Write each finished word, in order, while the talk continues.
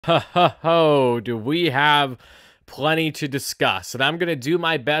Ho, ho, ho, do we have plenty to discuss, and I'm going to do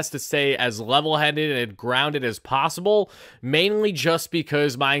my best to stay as level-headed and grounded as possible, mainly just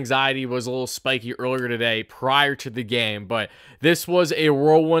because my anxiety was a little spiky earlier today prior to the game, but this was a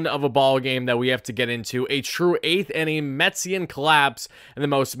whirlwind of a ball game that we have to get into, a true 8th inning Metsian collapse in the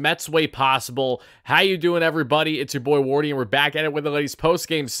most Mets way possible. How you doing, everybody? It's your boy Wardy, and we're back at it with the latest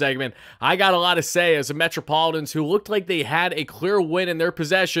post-game segment. I got a lot to say as the Metropolitans, who looked like they had a clear win in their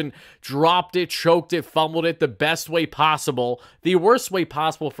possession, dropped it, choked it, fumbled it the best way possible, the worst way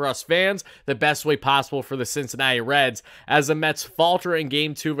possible for us fans, the best way possible for the Cincinnati Reds, as the Mets falter in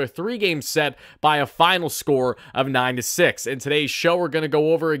Game 2 of a 3-game set by a final score of 9-6. In today's show, we're going to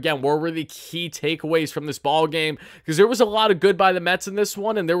go over again what were the key takeaways from this ball game, because there was a lot of good by the Mets in this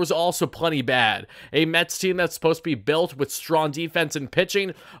one, and there was also plenty bad. A Mets team that's supposed to be built with strong defense and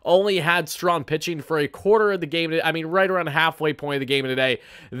pitching only had strong pitching for a quarter of the game. I mean, right around halfway point of the game today.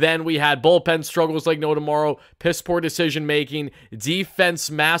 Then we had bullpen struggles like no tomorrow, piss poor decision making, defense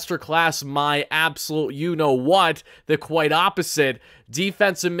masterclass, my absolute you-know-what, the quite opposite,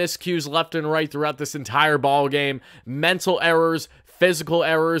 defensive miscues left and right throughout this entire ball game, mental errors, physical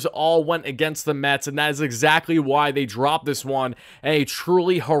errors all went against the Mets, and that is exactly why they dropped this one in a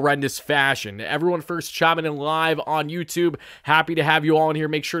truly horrendous fashion. Everyone first chiming in live on YouTube, happy to have you all in here.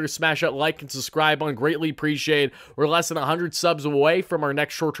 Make sure to smash that like and subscribe button, greatly appreciated. We're less than 100 subs away from our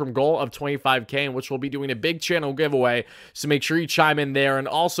next short-term goal of 25K, in which we'll be doing a big channel giveaway, so make sure you chime in there. And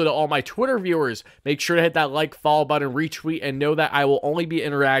also to all my Twitter viewers, make sure to hit that like, follow button, retweet, and know that I will only be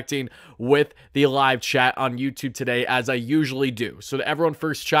interacting with the live chat on YouTube today, as I usually do. So to everyone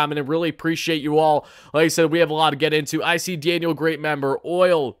first chiming in, really appreciate you all. Like I said, we have a lot to get into. I see Daniel, great member,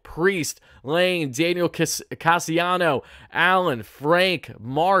 Oil, Priest, Lane, Daniel Cassiano, Allen, Frank,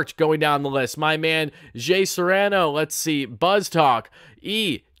 March going down the list. My man, Jay Serrano, let's see, Buzz Talk,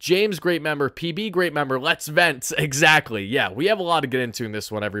 E, James, great member, PB, great member, Let's Vent, exactly. Yeah, we have a lot to get into in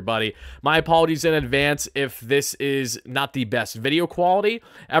this one, everybody. My apologies in advance if this is not the best video quality.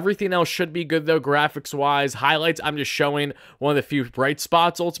 Everything else should be good, though, graphics-wise. Highlights, I'm just showing one of the few bright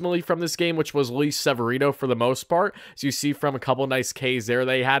spots, ultimately, from this game, which was Luis Severino for the most part, as you see from a couple nice Ks there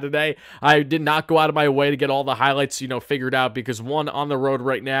they had today. I did not go out of my way to get all the highlights, figured out, because one, on the road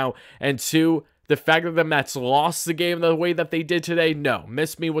right now, and two, the fact that the Mets lost the game the way that they did today, no.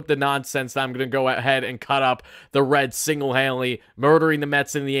 Miss me with the nonsense that I'm going to go ahead and cut up the Reds single-handedly, murdering the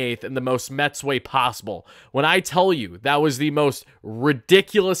Mets in the 8th in the most Mets way possible. When I tell you that was the most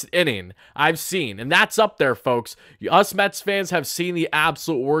ridiculous inning I've seen, and that's up there, folks. Us Mets fans have seen the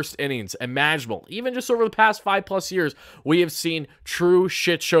absolute worst innings imaginable. Even just over the past 5+ years, we have seen true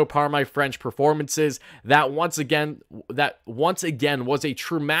shit show, pardon my French, performances that once again was a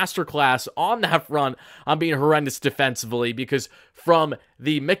true masterclass on that front on being horrendous defensively, because from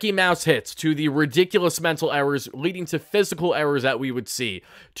the Mickey Mouse hits to the ridiculous mental errors leading to physical errors that we would see,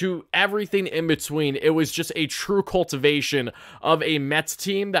 to everything in between, it was just a true cultivation of a Mets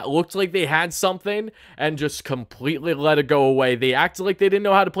team that looked like they had something and just completely let it go away. They acted like they didn't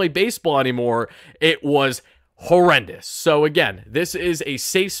know how to play baseball anymore. It was horrendous. So again, this is a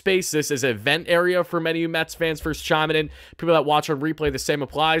safe space. This is a vent area for many of you Mets fans first chiming in. People that watch on replay, the same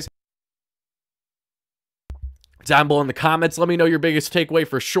applies. Down below in the comments, let me know your biggest takeaway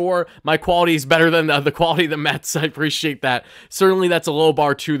for sure. My quality is better than the quality of the Mets. I appreciate that. Certainly, that's a low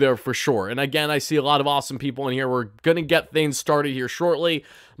bar too there for sure. And again, I see a lot of awesome people in here. We're going to get things started here shortly.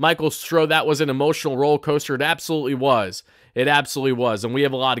 Michael Stroh, that was an emotional roller coaster. It absolutely was. It absolutely was, and we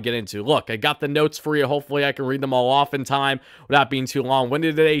have a lot to get into. Look, I got the notes for you. Hopefully, I can read them all off in time without being too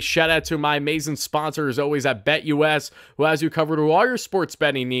long-winded today. Shout out to my amazing sponsor, as always, at BetUS, who has you covered with all your sports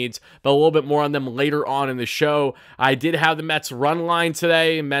betting needs, but a little bit more on them later on in the show. I did have the Mets run line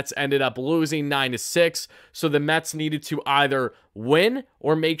today. Mets ended up losing 9-6, so the Mets needed to either win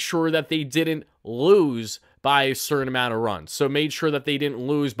or make sure that they didn't lose by a certain amount of runs. So made sure that they didn't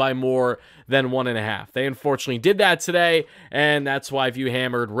lose by more than 1.5. They unfortunately did that today, and that's why if you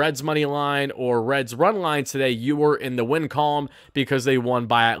hammered Reds money line or Reds run line today, you were in the win column because they won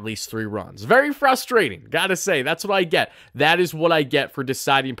by at least 3 runs. Very frustrating, gotta say. That's what I get. That is what I get for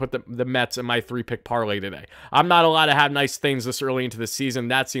deciding to put the Mets in my 3-pick parlay today. I'm not allowed to have nice things this early into the season.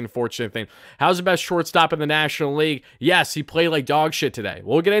 That's the unfortunate thing. How's the best shortstop in the National League? Yes, he played like dog shit today.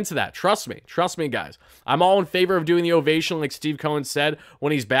 We'll get into that. Trust me, guys. I'm all all in favor of doing the ovation like Steve Cohen said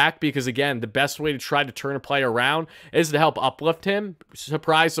when he's back, because again, the best way to try to turn a player around is to help uplift him.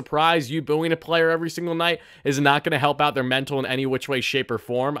 Surprise, surprise, you booing a player every single night is not going to help out their mental in any which way, shape, or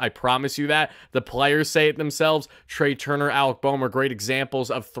form. I promise you that. The players say it themselves. Trey Turner, Alec Boehm are great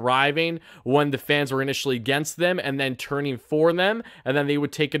examples of thriving when the fans were initially against them and then turning for them, and then they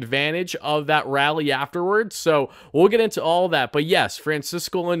would take advantage of that rally afterwards. So we'll get into all that. But yes,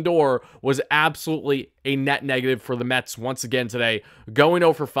 Francisco Lindor was absolutely a net negative for the Mets once again today, going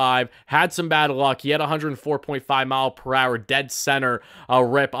 0 for 5, had some bad luck. He had 104.5 mile per hour dead center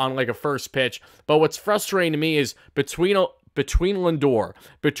rip on like a first pitch. But what's frustrating to me is between Lindor,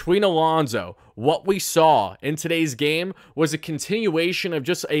 between Alonso, what we saw in today's game was a continuation of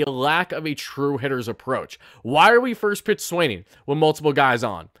just a lack of a true hitter's approach. Why are we first pitch swinging with multiple guys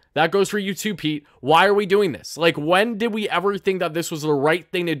on? That goes for you too, Pete. Why are we doing this? Like, when did we ever think that this was the right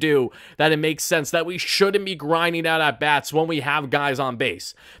thing to do, that it makes sense, that we shouldn't be grinding out at bats when we have guys on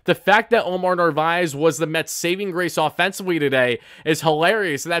base? The fact that Omar Narvaez was the Mets' saving grace offensively today is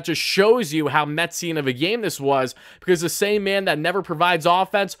hilarious, and that just shows you how Metsian of a game this was, because the same man that never provides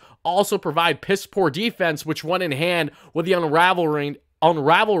offense also provide piss-poor defense, which went in hand with the unraveling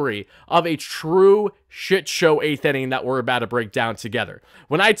of a true shit show 8th inning that we're about to break down together.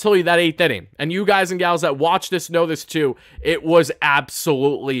 When I tell you that 8th inning, and you guys and gals that watch this know this too, it was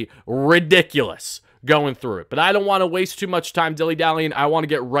absolutely ridiculous going through it. But I don't want to waste too much time dilly-dallying. I want to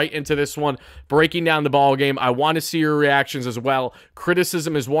get right into this one, breaking down the ball game. I want to see your reactions as well.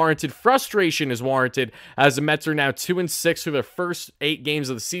 Criticism is warranted. Frustration is warranted, as the Mets are now 2-6 through their first 8 games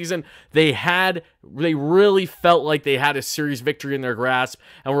of the season. They really felt like they had a series victory in their grasp,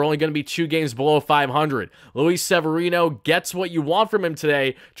 and we're only going to be 2 games below 500. Luis Severino gets what you want from him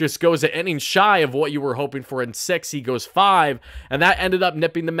today, just goes an inning shy of what you were hoping for in 6. He goes 5, and that ended up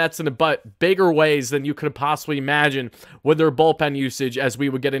nipping the Mets in the butt bigger ways than you could possibly imagine with their bullpen usage, as we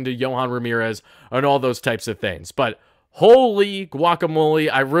would get into Yohan Ramirez and all those types of things. But holy guacamole,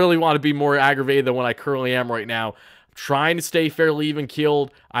 I really want to be more aggravated than what I currently am right now. I'm trying to stay fairly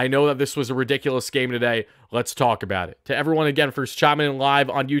even-keeled. I know that this was a ridiculous game today. Let's talk about it. To everyone, again, for chiming in live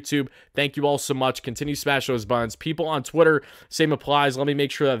on YouTube, thank you all so much. Continue to smash those buttons. People on Twitter, same applies. Let me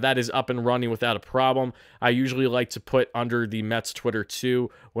make sure that that is up and running without a problem. I usually like to put under the Mets Twitter too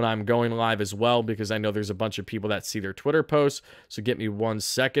when I'm going live as well, because I know there's a bunch of people that see their Twitter posts. So give me 1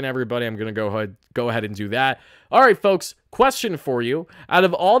 second, everybody. I'm going to go ahead and do that. All right, folks, question for you. Out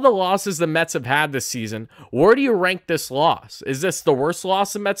of all the losses the Mets have had this season, where do you rank this loss? Is this the worst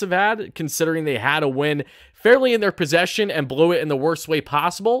loss the Mets have had, considering they had a win fairly in their possession and blew it in the worst way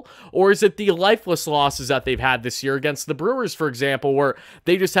possible? Or is it the lifeless losses that they've had this year against the Brewers, for example, where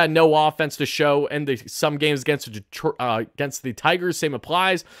they just had no offense to show, and some games against the Tigers, same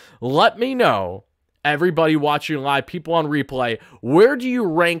applies? Let me know, everybody watching live, people on replay, where do you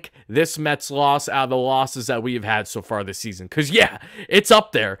rank this Mets loss out of the losses that we have had so far this season? Because, yeah, it's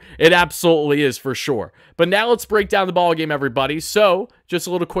up there. It absolutely is, for sure. But now let's break down the ball game, everybody. So, just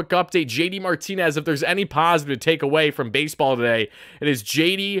a little quick update. JD Martinez, if there's any positive to take away from baseball today, it is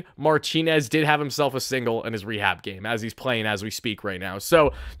JD Martinez did have himself a single in his rehab game, as he's playing as we speak right now.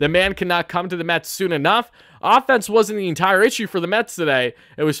 So, the man cannot come to the Mets soon enough. Offense wasn't the entire issue for the Mets today.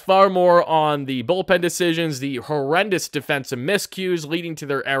 It was far more on the bullpen decisions, the horrendous defensive miscues leading to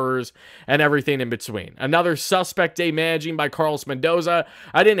their errors, and everything in between. Another suspect day managing by Carlos Mendoza.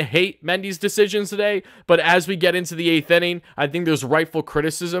 I didn't hate Mendy's decisions today, but as we get into the 8th inning, I think there's rightful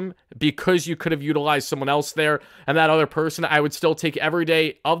criticism, because you could have utilized someone else there, and that other person I would still take every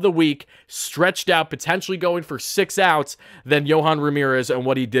day of the week, stretched out, potentially going for 6 outs, than Yohan Ramirez and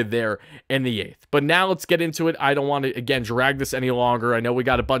what he did there in the 8th. But now let's get into it. I don't want to, again, drag this any longer. I know we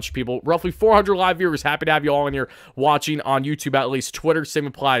got a bunch of people, roughly 400 live viewers. Happy to have you all in here watching on YouTube, at least. Twitter, same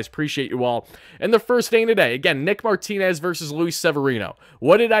applies. Appreciate you all. In the first inning today, again, Nick Martinez versus Luis Severino.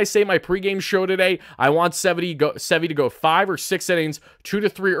 What did I say in my pregame show today? I want Sevy to go 5 or 6 innings, 2 to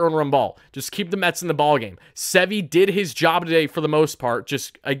 3 earned run ball. Just keep the Mets in the ball game. Sevy did his job today for the most part.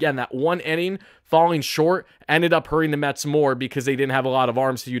 Just, again, that 1 inning falling short ended up hurting the Mets more, because they didn't have a lot of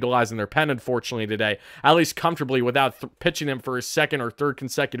arms to utilize in their pen, unfortunately, today, at least comfortably, without pitching him for a second or third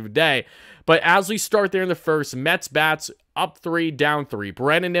consecutive day. But as we start there in the first, Mets bats up 3, down 3.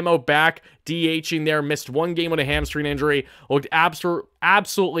 Brandon Nimmo back, DHing there, missed 1 game with a hamstring injury, looked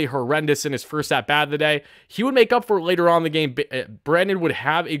absolutely horrendous in his first at-bat of the day. He would make up for it later on in the game. Brandon would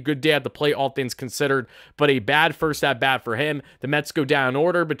have a good day at the plate, all things considered, but a bad first at-bat for him. The Mets go down in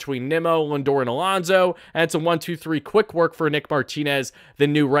order between Nimmo, Lindor, and Alonso, and it's a 1-2-3 quick work for Nick Martinez, the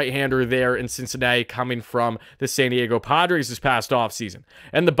new right-hander there in Cincinnati, coming from the San Diego Padres this past offseason.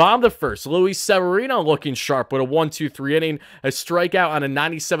 And the bottom of the first, Luis Severino looking sharp with a 1-2-3 inning, a strikeout on a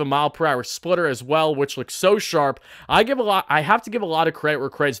 97-mile-per-hour splitter as well, which looks so sharp. I have to give a lot of credit where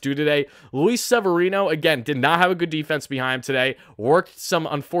credit's due today. Luis Severino, again, did not have a good defense behind him today, worked some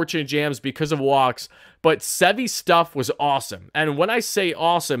unfortunate jams because of walks, but Sevy's stuff was awesome. And when I say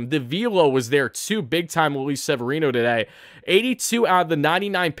awesome, the velo was there too, big time Luis Severino today. 82 out of the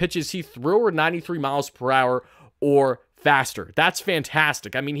 99 pitches he threw were 93 miles per hour or faster. That's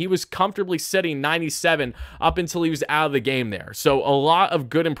fantastic. I mean, he was comfortably sitting 97 up until he was out of the game there. So a lot of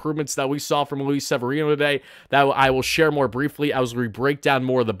good improvements that we saw from Luis Severino today that I will share more briefly as we break down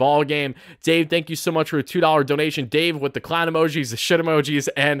more of the ball game. Dave, thank you so much for a $2 donation. Dave with the clown emojis, the shit emojis,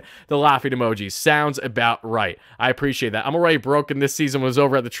 and the laughing emojis. Sounds about right. I appreciate that. I'm already broken. This season was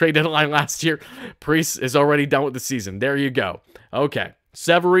over at the trade deadline last year. Priest is already done with the season. There you go. Okay.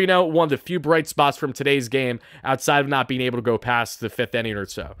 Severino, one of the few bright spots from today's game outside of not being able to go past the 5th inning or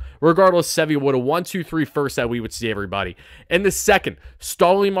so. Regardless, Sevy would a 1-2-3 first that we would see everybody. In the second,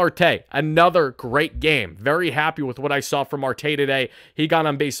 Starling Marte, another great game. Very happy with what I saw from Marte today. He got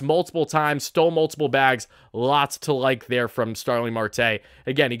on base multiple times, stole multiple bags. Lots to like there from Starling Marte.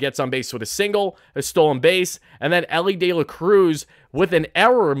 Again, he gets on base with a single, a stolen base, and then Elly De La Cruz with an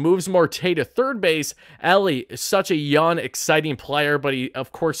error moves Marte to third base. Elly is such a young, exciting player, but he,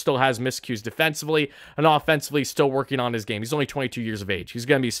 of course, still has miscues defensively and offensively, still working on his game. He's only 22 years of age. He's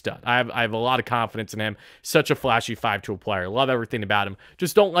going to be a stud. I have a lot of confidence in him. Such a flashy 5-tool player. Love everything about him.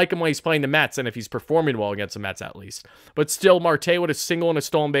 Just don't like him when he's playing the Mets, and if he's performing well against the Mets, at least. But still, Marte with a single and a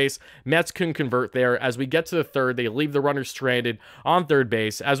stolen base. Mets couldn't convert there. As we get to the third, they leave the runner stranded on third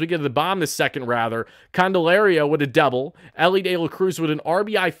base. As we get to the bottom of the second, rather, Candelario with a double. Elly De La Cruz with an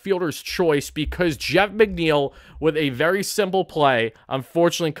RBI fielder's choice because Jeff McNeil, with a very simple play,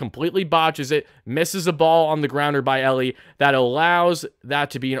 unfortunately completely botches it, misses a ball on the grounder by Elly that allows that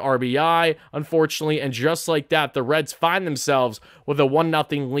to be an RBI, unfortunately, and just like that, the Reds find themselves with a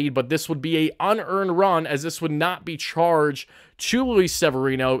 1-0 lead, but this would be an unearned run as this would not be charged to Luis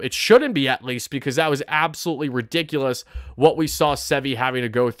Severino. It shouldn't be, at least, because that was absolutely ridiculous what we saw Sevy having to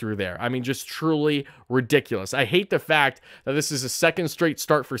go through there. I mean, just truly ridiculous. I hate the fact that this is a second straight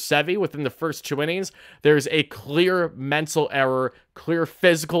start for Sevy within the first 2 innings. There's a clear mental error, clear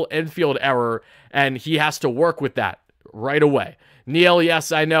physical infield error, and he has to work with that right away. Neil,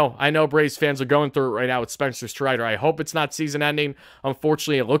 yes, I know Braves fans are going through it right now with Spencer Strider. I hope it's not season ending.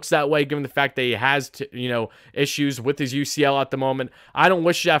 Unfortunately, it looks that way given the fact that he has, issues with his UCL at the moment. I don't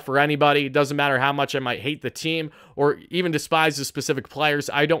wish that for anybody. It doesn't matter how much I might hate the team or even despise the specific players.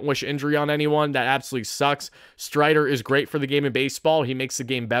 I don't wish injury on anyone. That absolutely sucks. Strider is great for the game of baseball. He makes the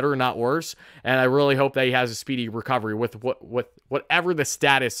game better, not worse. And I really hope that he has a speedy recovery with whatever the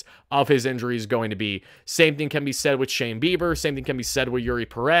status of his injury is going to be. Same thing can be said with Shane Bieber. Same thing can be said with Yuri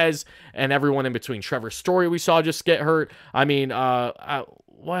Perez and everyone in between. Trevor Story we saw just get hurt. I mean,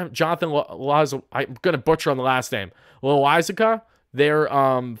 Jonathan I'm going to butcher on the last name. Loizaga, they're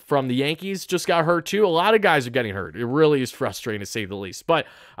from the Yankees, just got hurt too. A lot of guys are getting hurt. It really is frustrating to say the least. But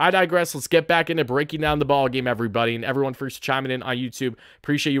I digress. Let's get back into breaking down the ball game, everybody, and everyone first chiming in on YouTube.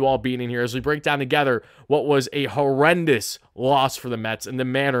 Appreciate you all being in here as we break down together what was a horrendous loss for the Mets and the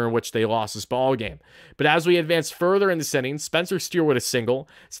manner in which they lost this ball game. But as we advance further in this inning, Spencer Steer with a single,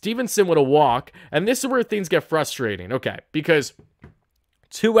 Stevenson with a walk, and this is where things get frustrating. Okay, because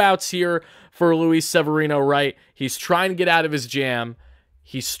 2 outs here for Luis Severino, right? He's trying to get out of his jam.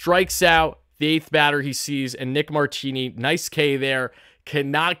 He strikes out the 8th batter he sees, and Nick Martini, nice K there,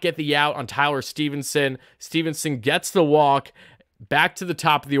 cannot get the out on Tyler Stevenson. Stevenson gets the walk. Back to the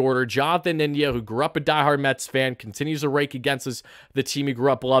top of the order, Jonathan India, who grew up a diehard Mets fan, continues to rake against the team he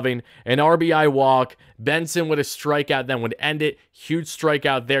grew up loving. An RBI walk. Benson with a strikeout then would end it. Huge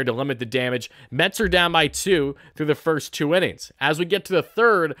strikeout there to limit the damage. Mets are down by 2 through the first 2 innings. As we get to the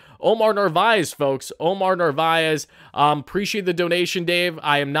third, Omar Narvaez, folks. Omar Narvaez. Appreciate the donation, Dave.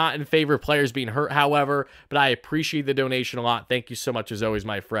 I am not in favor of players being hurt, however, but I appreciate the donation a lot. Thank you so much, as always,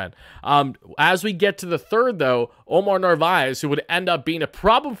 my friend. As we get to the third, though, Omar Narvaez, who would end up being a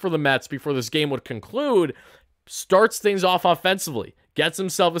problem for the Mets before this game would conclude, starts things off offensively, gets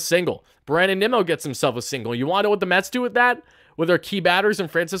himself a single. Brandon Nimmo gets himself a single. You want to know what the Mets do with that? with our key batters in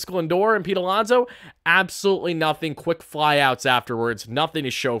Francisco Lindor and Pete Alonso? Absolutely nothing. Quick flyouts afterwards. Nothing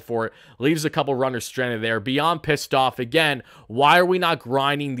to show for it. Leaves a couple runners stranded there. Beyond pissed off. Again, why are we not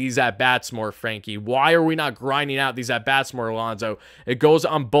grinding these at-bats more, Frankie? Why are we not grinding out these at-bats more, Alonso? It goes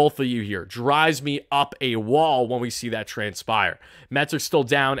on both of you here. Drives me up a wall when we see that transpire. Mets are still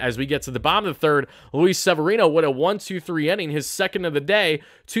down as we get to the bottom of the third. Luis Severino with a 1-2-3 inning, his second of the day.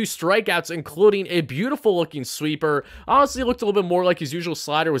 2 strikeouts, including a beautiful-looking sweeper. Honestly, looked a little bit more like his usual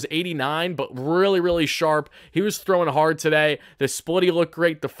slider. Was 89, but really sharp. He was throwing hard today. The splitty looked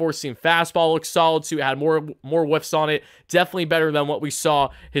great. The four-seam fastball looked solid, too. It had more whiffs on it. Definitely better than what we saw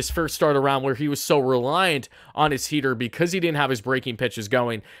his first start around, where he was so reliant on his heater because he didn't have his breaking pitches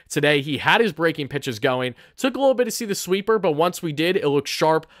going. Today, he had his breaking pitches going. Took a little bit to see the sweeper, but once we did, it looked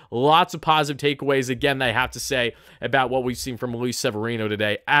sharp. Lots of positive takeaways, again, I have to say about what we've seen from Luis Severino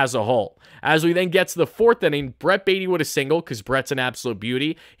today as a whole. As we then get to the fourth inning, Brett Beatty with a single, because Brett's an absolute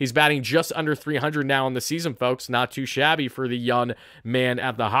beauty. He's batting just under 300 now in the season, folks. Not too shabby for the young man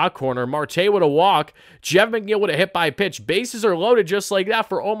at the hot corner. Marte with a walk. Jeff McNeil with a hit by pitch. Bases are loaded just like that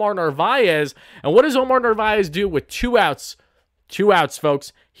for Omar Narvaez. And what does Omar Narvaez do with 2 outs? 2 outs,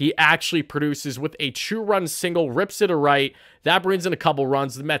 folks. He actually produces with a 2-run single, rips it to right. That brings in a couple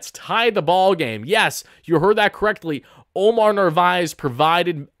runs. The Mets tied the ball game. Yes, you heard that correctly. Omar Narvaez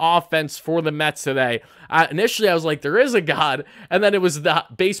provided offense for the Mets today. Initially, I was like, there is a God. And then it was the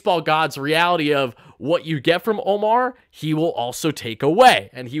baseball god's reality of what you get from Omar, he will also take away.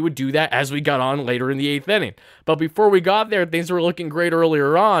 And he would do that as we got on later in the 8th inning. But before we got there, things were looking great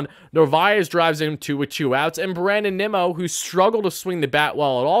earlier on. Narvaez drives him with 2 outs. And Brandon Nimmo, who struggled to swing the bat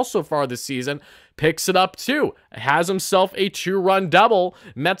well at all so far this season, picks it up too. Has himself a 2-run double.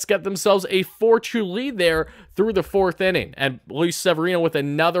 Mets get themselves a 4-2 lead there through the 4th inning. And Luis Severino with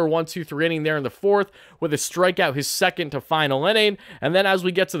another 1-2-3 inning there in the 4th with a strikeout, his second to final inning. And then as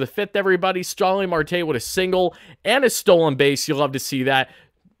we get to the 5th, everybody, Starling Marte with a single and a stolen base. You'll love to see that.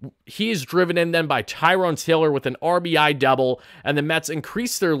 He is driven in then by Tyrone Taylor with an RBI double, and the Mets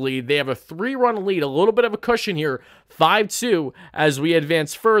increase their lead. They have a 3-run lead, a little bit of a cushion here, 5-2, as we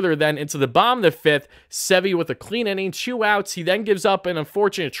advance further then into the bottom of the 5th. Sevy with a clean inning, 2 outs. He then gives up an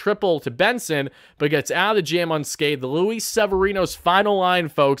unfortunate triple to Benson, but gets out of the jam unscathed. Luis Severino's final line,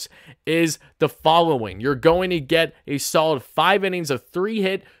 folks, is the following. You're going to get a solid 5 innings of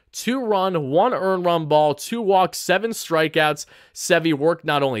 3-hit, 2-run, 1 earned run ball, 2 walks, 7 strikeouts. Sevy worked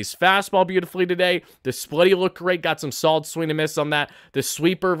not only his fastball beautifully today, the splitty looked great, got some solid swing and miss on that. The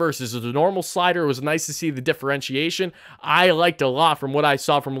sweeper versus the normal slider, it was nice to see the differentiation. I liked a lot from what I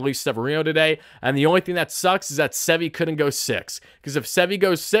saw from Luis Severino today, and the only thing that sucks is that Sevy couldn't go 6. Because if Sevy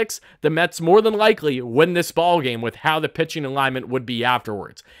goes 6, the Mets more than likely win this ball game with how the pitching alignment would be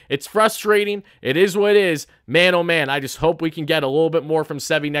afterwards. It's frustrating. It is what it is. Man, oh man, I just hope we can get a little bit more from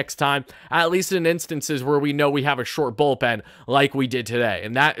Sevy next time, at least in instances where we know we have a short bullpen like we did today.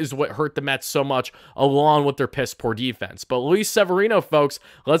 And that is what hurt the Mets so much, along with their piss poor defense. But Luis Severino, folks,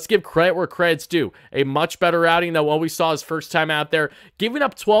 let's give credit where credit's due. A much better outing than what we saw his first time out there. Giving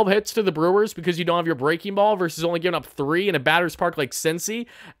up 12 hits to the Brewers because you don't have your breaking ball versus only giving up 3 in a batter's park like Cincy,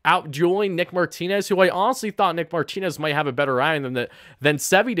 out-dueling Nick Martinez, who I honestly thought Nick Martinez might have a better outing than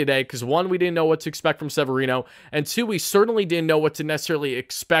Sevy today, because 1, we didn't know what to expect from Severino, and 2, we certainly didn't know what to necessarily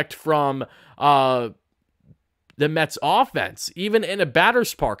expect from the Mets offense, even in a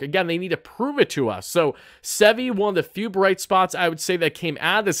batter's park. Again, they need to prove it to us. So Sevy, one of the few bright spots I would say that came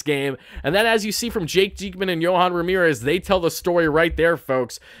out of this game. And then as you see from Jake Diekman and Yohan Ramirez, they tell the story right there,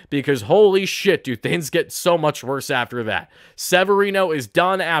 folks, because holy shit, dude, things get so much worse after that. Severino is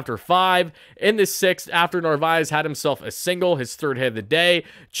done after 5. In the 6th, after Narvaez had himself a single, his 3rd hit of the day,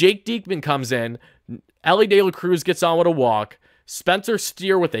 Jake Diekman comes in. Ellie De La Cruz gets on with a walk. Spencer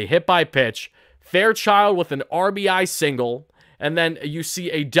Steer with a hit by pitch. Fairchild with an RBI single. And then you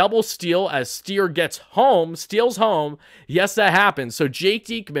see a double steal as Steer gets home, steals home. Yes, that happens. So Jake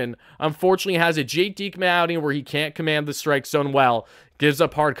Diekman, unfortunately, has a Jake Diekman outing where he can't command the strike zone well. Gives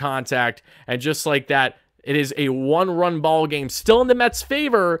up hard contact. And just like that, it is a 1-run ball game, still in the Mets'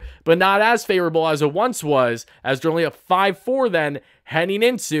 favor, but not as favorable as it once was, as they're only up 5-4 then, heading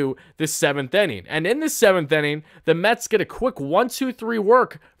into the 7th inning. And in the 7th inning, the Mets get a quick 1-2-3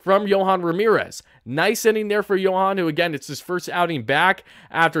 work from Yohan Ramirez. Nice inning there for Yohan, who, again, it's his first outing back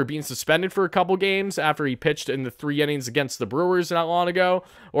after being suspended for a couple games, after he pitched in the 3 innings against the Brewers not long ago.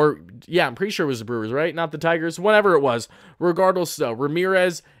 Or, yeah, I'm pretty sure it was the Brewers, right? Not the Tigers. Whatever it was. Regardless, though,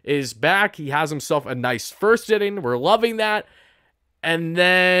 Ramirez is back. He has himself a nice first inning. We're loving that. And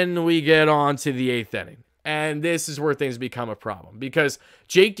then we get on to the 8th inning. And this is where things become a problem because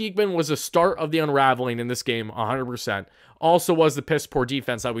Jake Diekman was the start of the unraveling in this game 100%. Also was the piss poor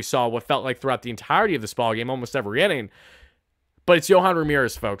defense that we saw what felt like throughout the entirety of this ball game, almost every inning. But it's Yohan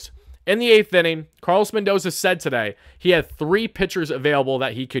Ramirez, folks. In the 8th inning, Carlos Mendoza said today he had 3 pitchers available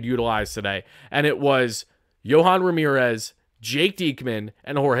that he could utilize today. And it was Yohan Ramirez, Jake Diekman,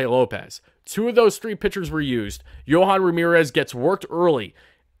 and Jorge Lopez. 2 of those 3 pitchers were used. Yohan Ramirez gets worked early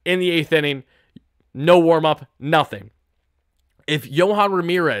in the 8th inning. No warm-up, nothing. If Yohan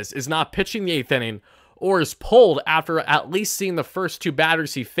Ramirez is not pitching the 8th inning or is pulled after at least seeing the first 2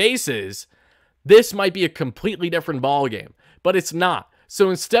 batters he faces, this might be a completely different ballgame. But it's not. So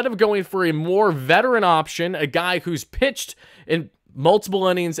instead of going for a more veteran option, a guy who's pitched in multiple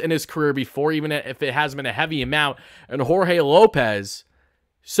innings in his career before, even if it hasn't been a heavy amount, and Jorge Lopez...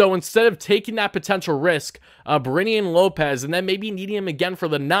 So instead of taking that potential risk of bringing in Lopez and then maybe needing him again for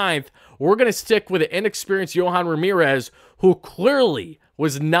the 9th, we're going to stick with an inexperienced Yohan Ramirez, who clearly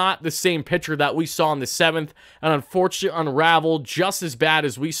was not the same pitcher that we saw in the 7th and unfortunately unraveled just as bad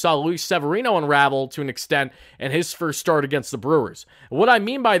as we saw Luis Severino unravel to an extent in his first start against the Brewers. What I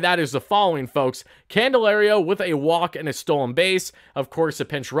mean by that is the following, folks. Candelario with a walk and a stolen base. Of course, a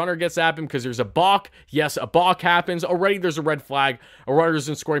pinch runner gets at him because there's a balk. Yes, a balk happens. Already there's a red flag. A runner's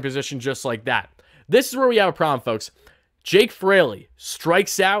in scoring position just like that. This is where we have a problem, folks. Jake Fraley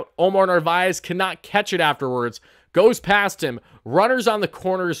strikes out. Omar Narvaez cannot catch it afterwards. Goes past him, runners on the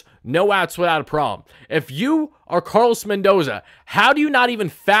corners, no outs without a problem. If you are Carlos Mendoza, how do you not even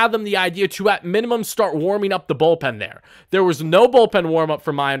fathom the idea to at minimum start warming up the bullpen there? There was no bullpen warm-up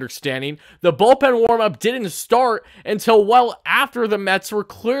from my understanding. The bullpen warm-up didn't start until well after the Mets were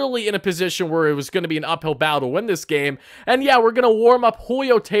clearly in a position where it was going to be an uphill battle to win this game. And yeah, we're going to warm up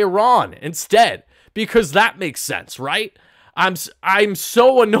Julio Teheran instead because that makes sense, right? I'm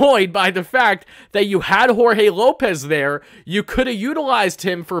so annoyed by the fact that you had Jorge Lopez there. You could have utilized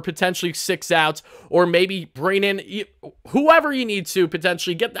him for potentially 6 outs or maybe bring in whoever you need to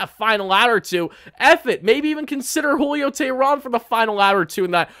potentially get that final out or 2. F it. Maybe even consider Julio Teheran for the final out or 2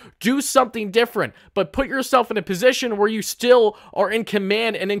 and that. Do something different. But put yourself in a position where you still are in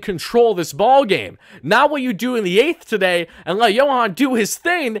command and in control of this ball game. Not what you do in the 8th today and let Yohan do his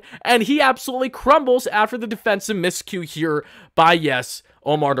thing and he absolutely crumbles after the defensive miscue here by, yes,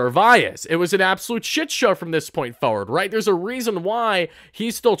 Omar Narvaez. It was an absolute shit show from this point forward, right? There's a reason why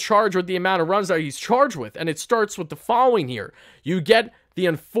he's still charged with the amount of runs that he's charged with, and it starts with the following here. You get the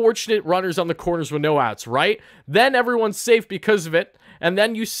unfortunate runners on the corners with no outs, right? Then everyone's safe because of it. And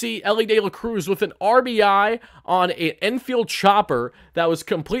then you see Elly De La Cruz with an RBI on an infield chopper that was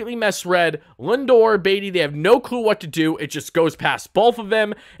completely misread. Lindor, Beatty, they have no clue what to do. It just goes past both of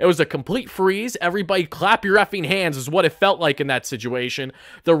them. It was a complete freeze. Everybody clap your effing hands is what it felt like in that situation.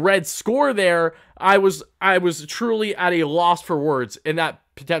 The Reds score there. I was truly at a loss for words in that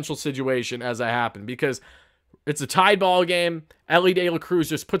potential situation as that happened because it's a tied ball game. Elly De La Cruz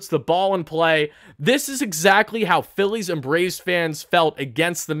just puts the ball in play. This is exactly how Phillies and Braves fans felt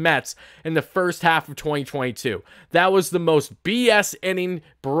against the Mets in the first half of 2022. That was the most BS inning,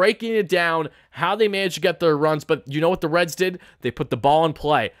 breaking it down, how they managed to get their runs. But you know what the Reds did? They put the ball in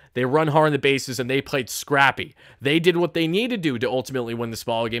play. They run hard on the bases, and they played scrappy. They did what they needed to do to ultimately win this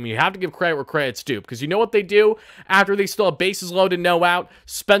ball game. You have to give credit where credit's due, because you know what they do? After they still have bases loaded, no out,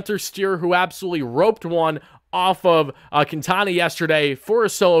 Spencer Steer, who absolutely roped one off of Quintana yesterday for a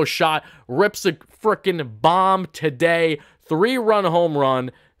solo shot, rips a freaking bomb today. 3-run home run.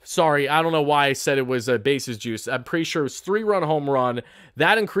 Sorry, I don't know why I said it was a bases juice. I'm pretty sure it was 3-run home run.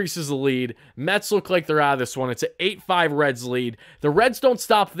 That increases the lead. Mets look like they're out of this one. It's an 8-5 Reds lead. The Reds don't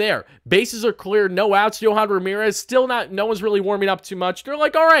stop there. Bases are clear, no outs. Yohan Ramirez still not, no one's really warming up too much. They're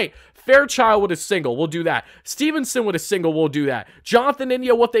like, all right, Fairchild with a single, we'll do that. Stevenson with a single, we'll do that. Jonathan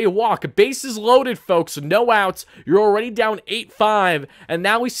India with a walk. Bases loaded, folks, no outs. You're already down 8-5, and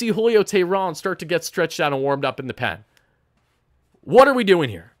now we see Julio Teheran start to get stretched out and warmed up in the pen. What are we doing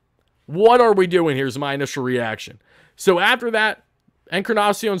here? What are we doing here is my initial reaction. So after that,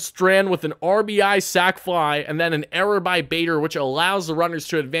 Encarnacion Strand with an RBI sac fly and then an error by Bader, which allows the runners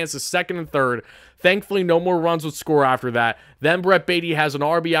to advance to second and third. Thankfully, no more runs would score after that. Then Brett Beatty has an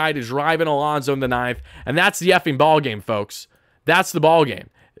RBI to drive in Alonso in the 9th, and that's the effing ball game, folks. That's the ball game.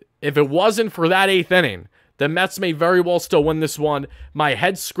 If it wasn't for that 8th inning, the Mets may very well still win this one. My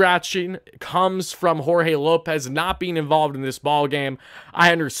head scratching comes from Jorge Lopez not being involved in this ball game.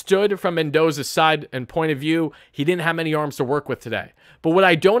 I understood from Mendoza's side and point of view, he didn't have many arms to work with today. But what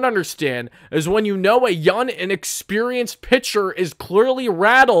I don't understand is when you know a young, inexperienced pitcher is clearly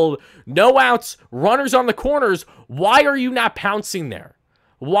rattled, no outs, runners on the corners, why are you not pouncing there?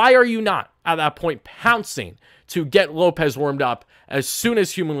 Why are you not? at that point pouncing to get Lopez warmed up as soon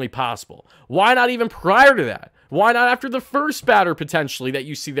as humanly possible? Why not even prior to that? Why not after the first batter potentially that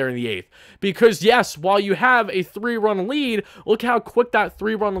you see there in the 8th? Because yes, while you have a 3-run lead, look how quick that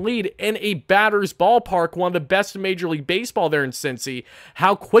 3-run lead in a batter's ballpark, one of the best in Major League Baseball there in Cincy,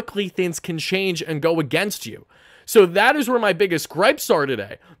 how quickly things can change and go against you. So that is where my biggest gripes are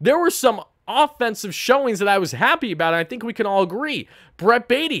today. There were some offensive showings that I was happy about, and I think we can all agree. Brett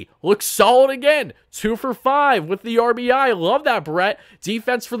Baty looks solid again. 2 for 5 with the RBI. Love that, Brett.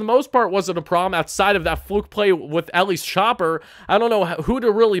 Defense, for the most part, wasn't a problem outside of that fluke play with Ellie's chopper. I don't know who to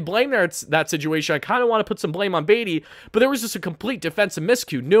really blame there at that situation. I kind of want to put some blame on Baty, but there was just a complete defensive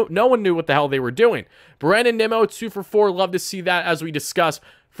miscue. No one knew what the hell they were doing. Brandon Nimmo, 2 for 4. Love to see that, as we discussed.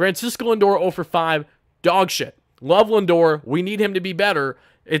 Francisco Lindor, 0 for 5. Dog shit. Love Lindor. We need him to be better.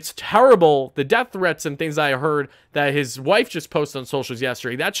 It's terrible, the death threats and things I heard that his wife just posted on socials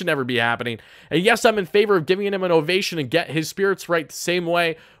yesterday. That should never be happening. And yes, I'm in favor of giving him an ovation and get his spirits right the same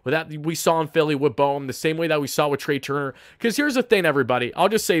way that we saw in Philly with Bohm, the same way that we saw with Trey Turner. Because here's the thing, everybody. I'll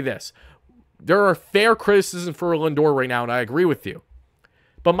just say this. There are fair criticism for Lindor right now, and I agree with you.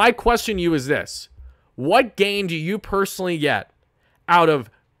 But my question to you is this. What gain do you personally get out of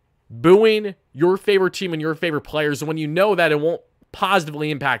booing your favorite team and your favorite players when you know that it won't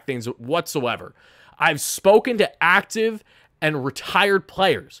positively impact things whatsoever? I've spoken to active and retired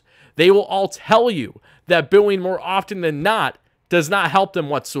players. They will all tell you that booing more often than not does not help them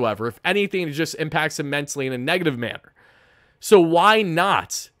whatsoever. If anything, it just impacts them mentally in a negative manner. So why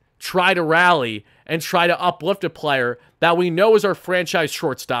not try to rally and try to uplift a player that we know is our franchise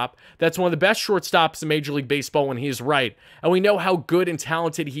shortstop, that's one of the best shortstops in Major League Baseball when he is right, and we know how good and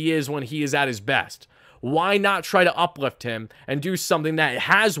talented he is when he is at his best? Why not try to uplift him and do something that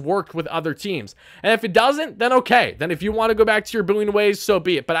has worked with other teams? And if it doesn't, then okay. Then if you want to go back to your booing ways, so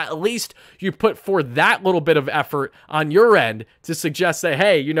be it. But at least you put forth that little bit of effort on your end to suggest that,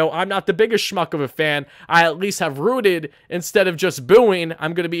 hey, you know, I'm not the biggest schmuck of a fan. I at least have rooted instead of just booing.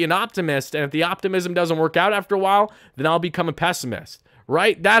 I'm going to be an optimist. And if the optimism doesn't work out after a while, then I'll become a pessimist.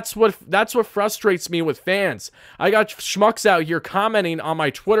 Right? That's what frustrates me with fans. I got schmucks out here commenting on my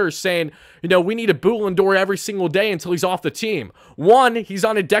Twitter saying, you know, we need to boo Lindor every single day until he's off the team. One, he's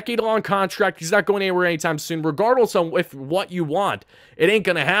on a decade-long contract. He's not going anywhere anytime soon, regardless of what you want. It ain't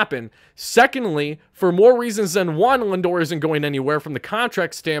going to happen. Secondly, for more reasons than one, Lindor isn't going anywhere from the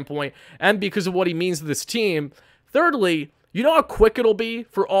contract standpoint and because of what he means to this team. Thirdly, you know how quick it'll be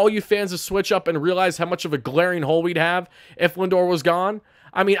for all you fans to switch up and realize how much of a glaring hole we'd have if Lindor was gone?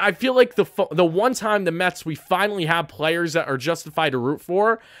 I mean, I feel like the one time the Mets, we finally have players that are justified to root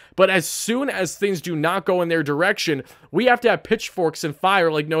for, but as soon as things do not go in their direction, we have to have pitchforks and fire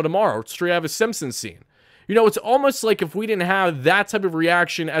like no tomorrow, straight out of a Simpsons scene. You know, it's almost like if we didn't have that type of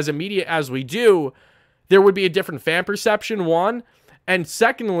reaction as immediate as we do, there would be a different fan perception, one, and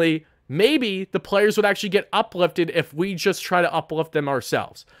secondly, maybe the players would actually get uplifted if we just try to uplift them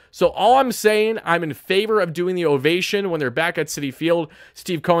ourselves. So all I'm saying, I'm in favor of doing the ovation when they're back at Citi Field.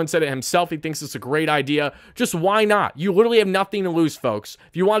 Steve Cohen said it himself. He thinks it's a great idea. Just why not? You literally have nothing to lose, folks.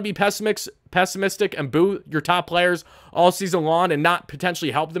 If you want to be pessimistic and boo your top players all season long and not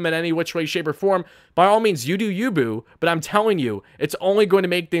potentially help them in any which way, shape, or form, by all means, you do you, boo. But I'm telling you, it's only going to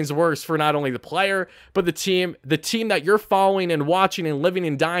make things worse for not only the player, but the team that you're following and watching and living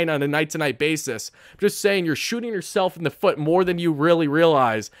and dying on a night-to-night basis. I'm just saying, you're shooting yourself in the foot more than you really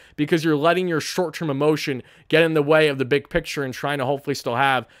realize because you're letting your short-term emotion get in the way of the big picture and trying to hopefully still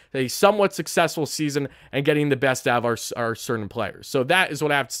have a somewhat successful season and getting the best out of our certain players. So that is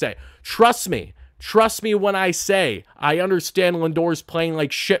what I have to say. Trust me. Trust me when I say I understand Lindor's playing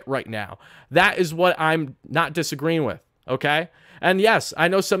like shit right now. That is what I'm not disagreeing with, okay? And yes, I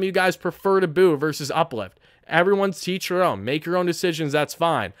know some of you guys prefer to boo versus uplift. Everyone's to each their own. Make your own decisions, that's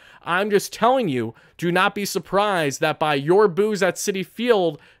fine. I'm just telling you, do not be surprised that by your boos at Citi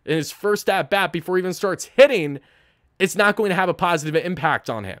Field in his first at-bat before he even starts hitting, it's not going to have a positive impact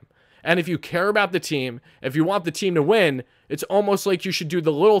on him. And if you care about the team, if you want the team to win, it's almost like you should do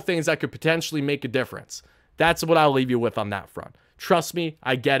the little things that could potentially make a difference. That's what I'll leave you with on that front. Trust me,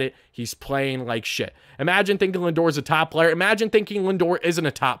 I get it. He's playing like shit. Imagine thinking Lindor's a top player. Imagine thinking Lindor isn't a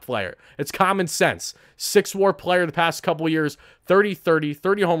top player. It's common sense. 6-WAR player the past couple of years, 30-30,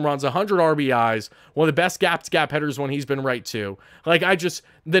 30 home runs, 100 RBIs, one of the best gap-to-gap hitters when he's been right too. Like,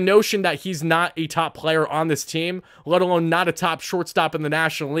 the notion that he's not a top player on this team, let alone not a top shortstop in the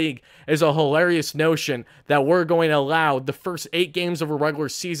National League, is a hilarious notion that we're going to allow the first 8 games of a regular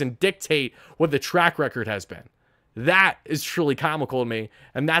season dictate what the track record has been. That is truly comical to me,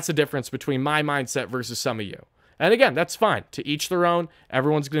 and that's the difference between my mindset versus some of you. And again, that's fine. To each their own.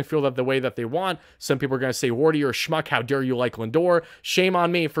 Everyone's going to feel that the way that they want. Some people are going to say, Wardy, you're a schmuck. How dare you like Lindor? Shame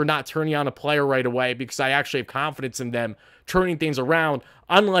on me for not turning on a player right away because I actually have confidence in them turning things around,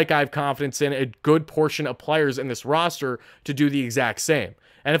 unlike I have confidence in a good portion of players in this roster to do the exact same.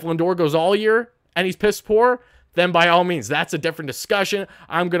 And if Lindor goes all year and he's piss poor, then by all means, that's a different discussion.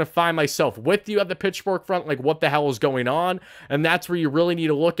 I'm going to find myself with you at the pitchfork front, like what the hell is going on? And that's where you really need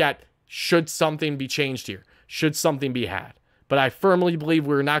to look at, should something be changed here? Should something be had? But I firmly believe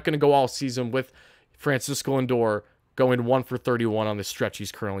we're not going to go all season with Francisco Lindor going 1 for 31 on the stretch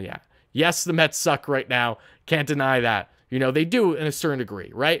he's currently at. Yes, the Mets suck right now. Can't deny that. You know, they do in a certain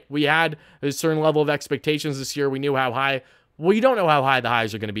degree, right? We had a certain level of expectations this year. We knew how high. Well, you don't know how high the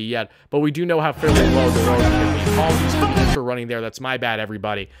highs are going to be yet, but we do know how fairly low the lows are going to be. Apologies for the extra running there. That's my bad,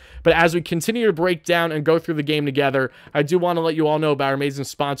 everybody. But as we continue to break down and go through the game together, I do want to let you all know about our amazing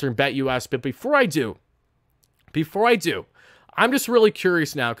sponsor, BetUS. But before I do, I'm just really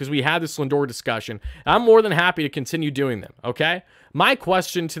curious now because we had this Lindor discussion. I'm more than happy to continue doing them, okay? My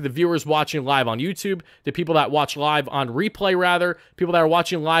question to the viewers watching live on YouTube, the people that watch live on replay, rather, people that are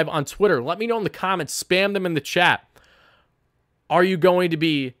watching live on Twitter, let me know in the comments, spam them in the chat. Are you going to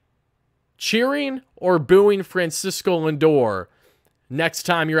be cheering or booing Francisco Lindor next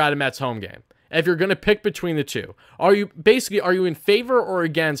time you're at a Mets home game? If you're going to pick between the two, are you in favor or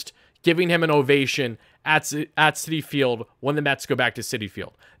against giving him an ovation at Citi Field when the Mets go back to Citi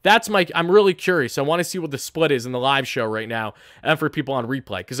Field? I'm really curious. I want to see what the split is in the live show right now and for people on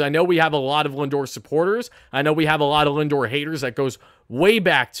replay, because I know we have a lot of Lindor supporters. I know we have a lot of Lindor haters. That goes way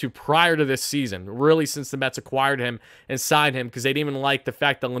back to prior to this season, really since the Mets acquired him and signed him, because they didn't even like the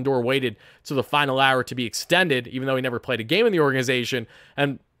fact that Lindor waited to the final hour to be extended, even though he never played a game in the organization.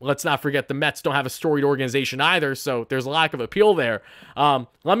 And let's not forget, the Mets don't have a storied organization either, so there's a lack of appeal there.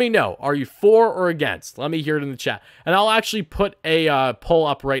 Let me know. Are you for or against? Let me hear it in the chat. And I'll actually put a poll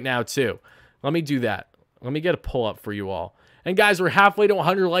up right now, too. Let me do that. Let me get a poll up for you all. And guys, we're halfway to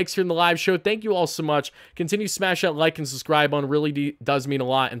 100 likes here in the live show. Thank you all so much. Continue to smash that like and subscribe button. Really does mean a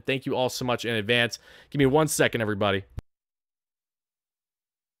lot, and thank you all so much in advance. Give me 1 second, everybody.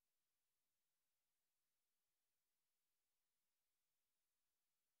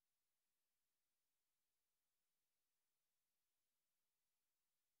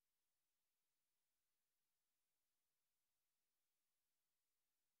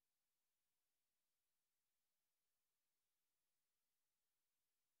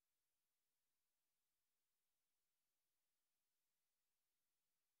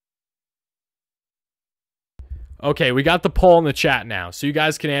 Okay, we got the poll in the chat now, so you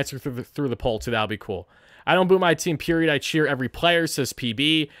guys can answer through the poll too. That'll be cool. I don't boo my team, period. I cheer every player, says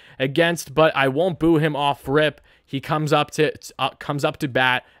PB. Against, but I won't boo him off rip. He comes up to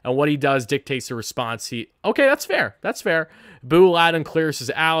bat, and what he does dictates the response. Okay, that's fair. That's fair. Boo loud and clear,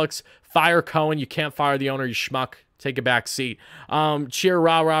 says Alex. Fire Cohen. You can't fire the owner, you schmuck. Take a back seat. Cheer,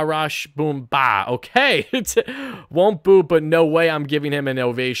 rah, rah, rush, boom, bah. Okay. Won't boo, but no way I'm giving him an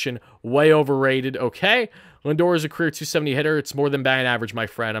ovation. Way overrated. Okay. Lindor is a career 270 hitter. It's more than batting average, my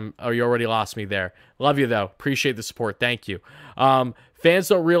friend. You already lost me there. Love you, though. Appreciate the support. Thank you. Fans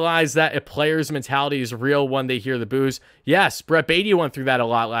don't realize that a player's mentality is real when they hear the boos. Yes, Brett Beatty went through that a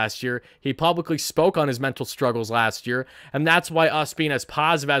lot last year. He publicly spoke on his mental struggles last year, and that's why us being as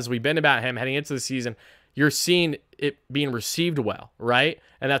positive as we've been about him heading into the season, you're seeing it being received well, right?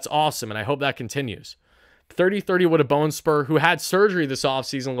 And that's awesome, and I hope that continues. 30-30 with a bone spur, who had surgery this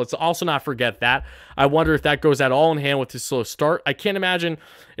offseason. Let's also not forget that. I wonder if that goes at all in hand with his slow start. I can't imagine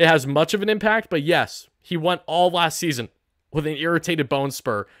it has much of an impact, but yes, he went all last season with an irritated bone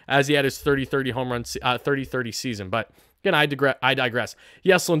spur as he had his 30-30 home run, 30-30 season. But again, I digress.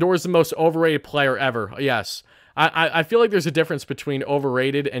 Yes, Lindor is the most overrated player ever. Yes. I feel like there's a difference between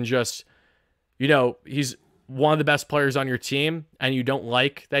overrated and just, you know, he's one of the best players on your team, and you don't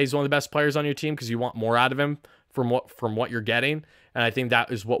like that he's one of the best players on your team because you want more out of him from what you're getting. And I think that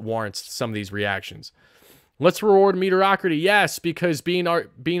is what warrants some of these reactions. Let's reward mediocrity. Yes, because being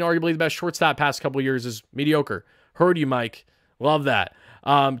arguably the best shortstop past couple of years is mediocre. Heard you, Mike. Love that.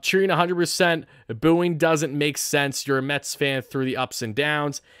 Cheering 100%. Booing doesn't make sense. You're a Mets fan through the ups and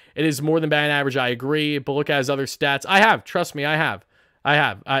downs. It is more than batting average. I agree. But look at his other stats. I have. Trust me, I have.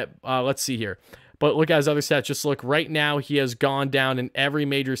 Let's see here. But look at his other stats. Just look right now. He has gone down in every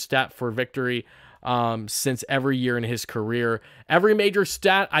major stat for victory since every year in his career. Every major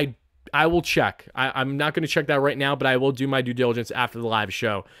stat, I will check. I'm not going to check that right now, but I will do my due diligence after the live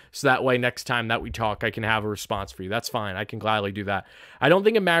show. So that way, next time that we talk, I can have a response for you. That's fine. I can gladly do that. I don't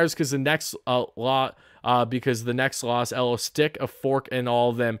think it matters because the next loss, LO stick a fork in all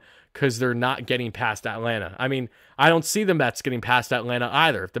of them because they're not getting past Atlanta. I mean, I don't see the Mets getting past Atlanta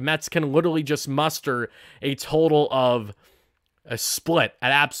either. If the Mets can literally just muster a total of a split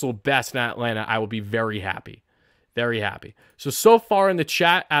at absolute best in Atlanta, I will be very happy. Very happy. So far in the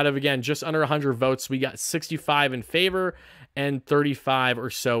chat, out of, again, just under 100 votes, we got 65 in favor and 35 or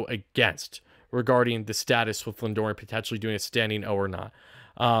so against regarding the status with Lindor and potentially doing a standing O or not.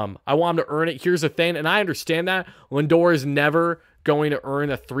 I want him to earn it. Here's the thing, and I understand that Lindor is never going to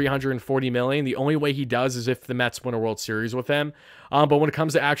earn a $340 million. The only way he does is if the Mets win a World Series with him. But when it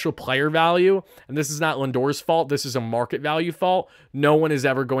comes to actual player value, and this is not Lindor's fault, this is a market value fault, no one is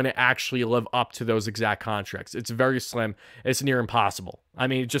ever going to actually live up to those exact contracts. It's very slim. It's near impossible. I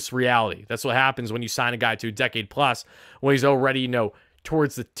mean, just reality. That's what happens when you sign a guy to a decade plus when he's already,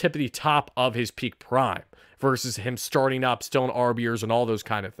 towards the tippity top of his peak prime versus him starting up still in RBers and all those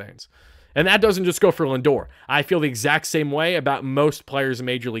kind of things. And that doesn't just go for Lindor. I feel the exact same way about most players in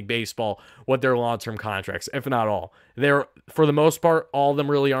Major League Baseball with their long-term contracts, if not all. They're, for the most part, all of them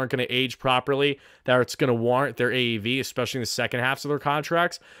really aren't going to age properly, that it's going to warrant their AAV, especially in the second halves of their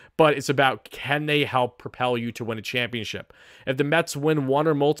contracts. But it's about, can they help propel you to win a championship? If the Mets win one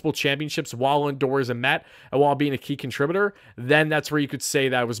or multiple championships while Lindor is a Met and while being a key contributor, then that's where you could say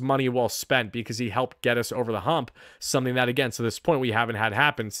that it was money well spent because he helped get us over the hump, something that, again, to this point, we haven't had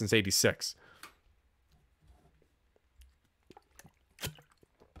happen since '86.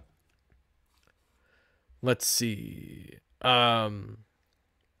 Let's see. I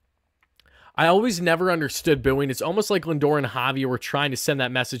always never understood booing. It's almost like Lindor and Javi were trying to send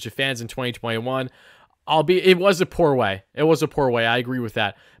that message to fans in 2021. Albeit, it was a poor way. It was a poor way. I agree with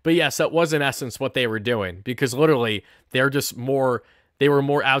that. But yes, that was in essence what they were doing, because literally they were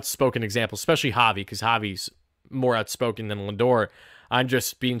more outspoken examples, especially Javi, because Javi's more outspoken than Lindor. I'm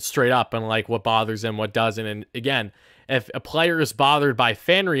just being straight up and like what bothers him, what doesn't. And again, if a player is bothered by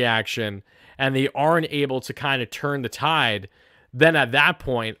fan reaction and they aren't able to kind of turn the tide, then at that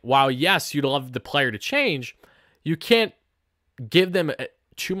point, while yes, you'd love the player to change, you can't give them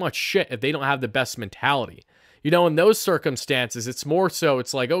too much shit if they don't have the best mentality. In those circumstances, it's more so,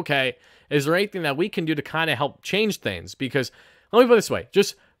 it's like, okay, is there anything that we can do to kind of help change things? Because let me put it this way,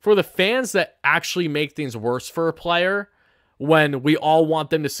 just for the fans that actually make things worse for a player when we all want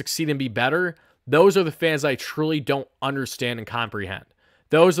them to succeed and be better, those are the fans I truly don't understand and comprehend.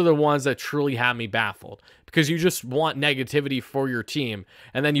 Those are the ones that truly have me baffled, because you just want negativity for your team,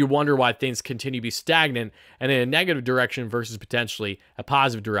 and then you wonder why things continue to be stagnant and in a negative direction versus potentially a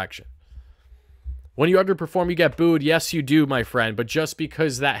positive direction. When you underperform, you get booed. Yes, you do, my friend, but just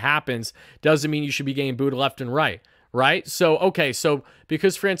because that happens doesn't mean you should be getting booed left and right, right? So, okay, so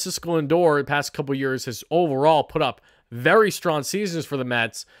because Francisco Lindor the past couple years has overall put up very strong seasons for the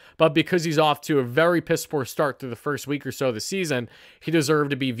Mets, but because he's off to a very piss-poor start through the first week or so of the season, he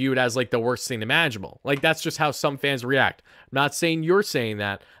deserved to be viewed as like the worst thing imaginable. Like, that's just how some fans react. I'm not saying you're saying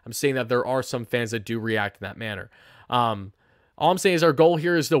that. I'm saying that there are some fans that do react in that manner. All I'm saying is our goal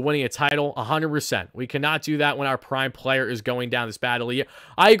here is to winning a title 100%. We cannot do that when our prime player is going down this badly.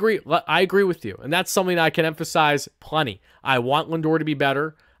 I agree with you, and that's something that I can emphasize plenty. I want Lindor to be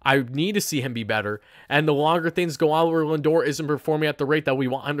better. I need to see him be better. And the longer things go on where Lindor isn't performing at the rate that we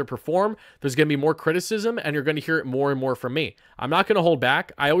want him to perform, there's going to be more criticism, and you're going to hear it more and more from me. I'm not going to hold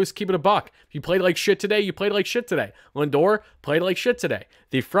back. I always keep it a buck. If you played like shit today, you played like shit today. Lindor played like shit today.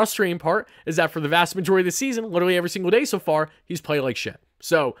 The frustrating part is that for the vast majority of the season, literally every single day so far, he's played like shit.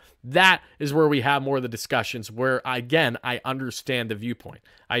 So that is where we have more of the discussions where, again, I understand the viewpoint.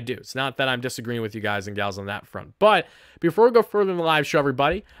 I do. It's not that I'm disagreeing with you guys and gals on that front. But before we go further in the live show,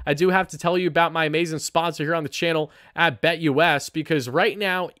 everybody, I do have to tell you about my amazing sponsor here on the channel at BetUS, because right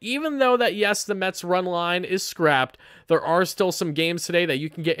now, even though that, yes, the Mets run line is scrapped, there are still some games today that you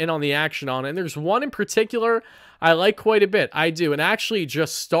can get in on the action on. And there's one in particular I like quite a bit. I do. And actually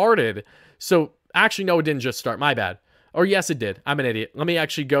just started. So actually, no, it didn't just start. My bad. Or yes, it did. I'm an idiot. Let me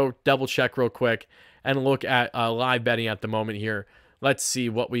actually go double check real quick and look at live betting at the moment here. Let's see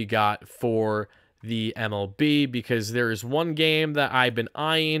what we got for the MLB, because there is one game that I've been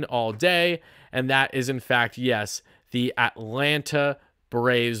eyeing all day, and that is, in fact, yes, the Atlanta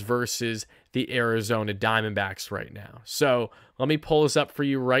Braves versus the Arizona Diamondbacks right now. So let me pull this up for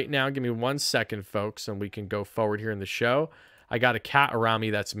you right now. Give me 1 second, folks, and we can go forward here in the show. I got a cat around me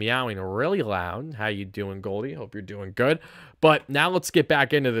that's meowing really loud. How you doing, Goldie? Hope you're doing good. But now let's get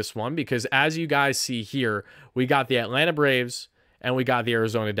back into this one, because as you guys see here, we got the Atlanta Braves and we got the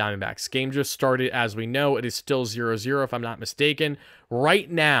Arizona Diamondbacks. Game just started. As we know, it is still 0-0 if I'm not mistaken.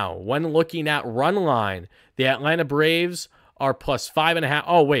 Right now, when looking at run line, the Atlanta Braves are plus 5.5.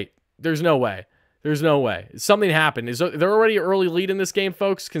 Oh, wait. There's no way. There's no way. Something happened. Is there already an early lead in this game,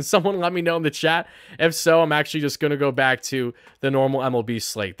 folks? Can someone let me know in the chat? If so, I'm actually just going to go back to the normal MLB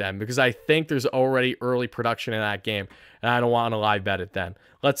slate then, because I think there's already early production in that game, and I don't want to live bet it then.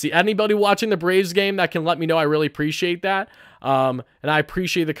 Let's see. Anybody watching the Braves game that can let me know? I really appreciate that. And I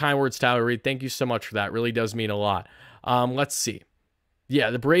appreciate the kind words, Tyler Reed. Thank you so much for that. It really does mean a lot. Let's see. Yeah,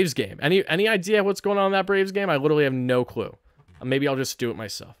 the Braves game. Any idea what's going on in that Braves game? I literally have no clue. Maybe I'll just do it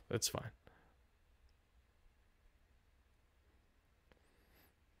myself. That's fine.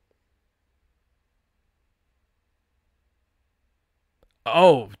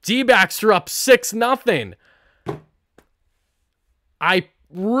 Oh, D-backs are up 6-0. I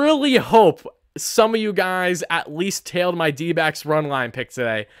really hope some of you guys at least tailed my D-backs run line pick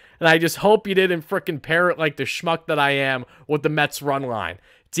today. And I just hope you didn't frickin' pair it like the schmuck that I am with the Mets run line.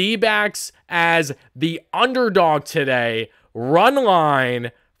 D-backs as the underdog today. Run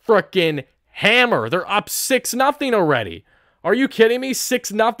line frickin' hammer. They're up 6-0 already. Are you kidding me?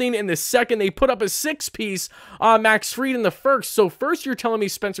 6-0 in the second. They put up a 6-piece on Max Fried in the first. So first you're telling me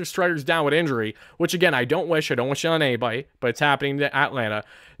Spencer Strider's down with injury, which again, I don't wish it on anybody, but it's happening to Atlanta.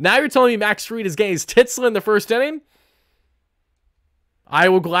 Now you're telling me Max Fried is getting his titsel in the first inning? I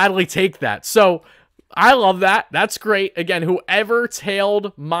will gladly take that. So I love that. That's great. Again, whoever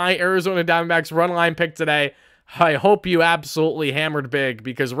tailed my Arizona Diamondbacks run line pick today, I hope you absolutely hammered big,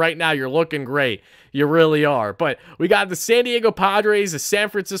 because right now you're looking great. You really are. But we got the San Diego Padres, the San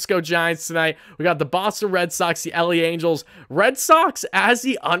Francisco Giants tonight. We got the Boston Red Sox, the LA Angels. Red Sox as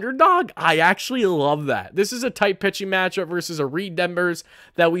the underdog? I actually love that. This is a tight pitching matchup versus a Reed Denvers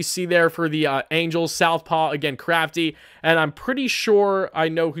that we see there for the Angels. Southpaw, again, crafty. And I'm pretty sure I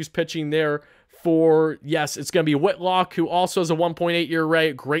know who's pitching there. Yes, it's going to be Whitlock, who also has a 1.8-year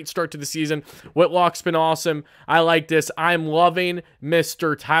rate. Great start to the season. Whitlock's been awesome. I like this. I'm loving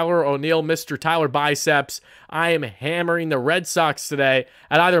Mr. Tyler O'Neill, Mr. Tyler Biceps. I am hammering the Red Sox today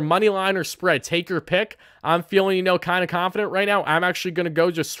at either money line or spread. Take your pick. I'm feeling, kind of confident right now. I'm actually going to go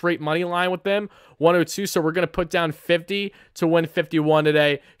just straight money line with them. 102, so we're going to put down 50 to win 51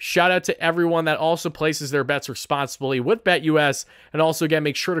 today. Shout out to everyone that also places their bets responsibly with BetUS. And also, again,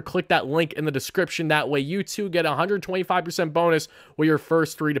 make sure to click that link in the description. That way, you too get a 125% bonus with your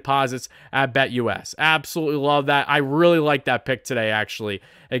first 3 deposits at BetUS. Absolutely love that. I really like that pick today, actually,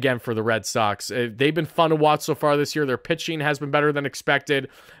 again, for the Red Sox. They've been fun to watch so far this year. Their pitching has been better than expected.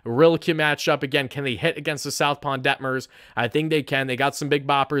 A really key matchup. Again, can they hit against the Southpaw Detmers? I think they can. They got some big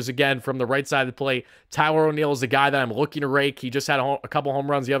boppers, again, from the right side of the play. Tyler O'Neill is the guy that I'm looking to rake. He just had a couple home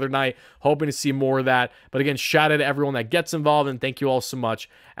runs the other night. Hoping to see more of that. But again, shout out to everyone that gets involved, and thank you all so much,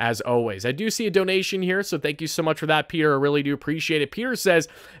 as always. I do see a donation here, so thank you so much for that, Peter. I really do appreciate it. Peter says,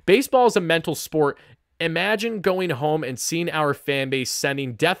 baseball is a mental sport. Imagine going home and seeing our fan base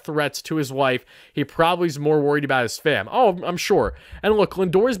sending death threats to his wife. He probably is more worried about his fam. Oh, I'm sure. And look,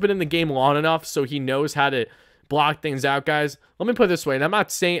 Lindor's been in the game long enough, so he knows how to block things out, guys. Let me put it this way, and I'm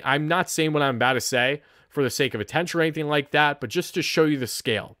not saying what I'm about to say for the sake of attention or anything like that, but just to show you the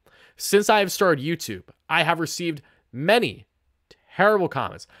scale. Since I have started YouTube, I have received many terrible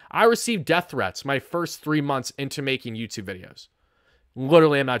comments. I received death threats my first 3 months into making YouTube videos.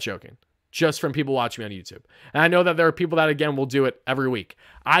 Literally, I'm not joking. Just from people watching me on YouTube. And I know that there are people that, again, will do it every week.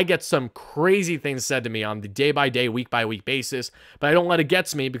 I get some crazy things said to me on the day-by-day, week-by-week basis, but I don't let it get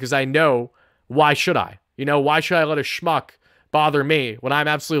to me because I know, why should I? Why should I let a schmuck bother me when I'm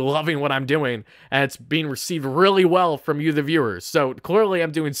absolutely loving what I'm doing and it's being received really well from you, the viewers? So clearly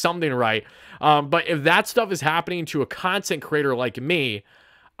I'm doing something right. But if that stuff is happening to a content creator like me,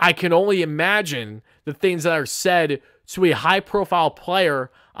 I can only imagine the things that are said to a high-profile player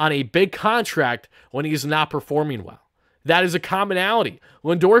on a big contract when he's not performing well. That is a commonality.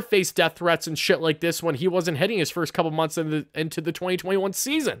 Lindor faced death threats and shit like this when he wasn't hitting his first couple months into the 2021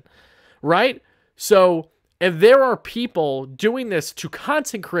 season, right? So if there are people doing this to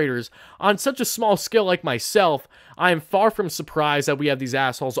content creators on such a small scale like myself, I am far from surprised that we have these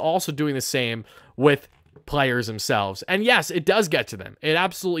assholes also doing the same with players themselves. And yes, it does get to them. It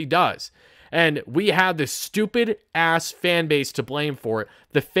absolutely does. And we have this stupid-ass fan base to blame for it.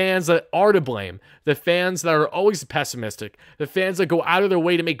 The fans that are to blame. The fans that are always pessimistic. The fans that go out of their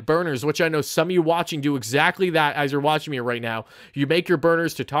way to make burners, which I know some of you watching do exactly that as you're watching me right now. You make your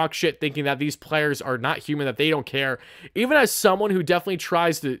burners to talk shit thinking that these players are not human, that they don't care. Even as someone who definitely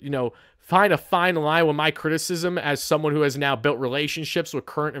tries to, find a fine line with my criticism as someone who has now built relationships with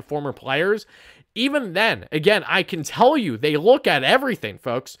current and former players, even then, again, I can tell you, they look at everything,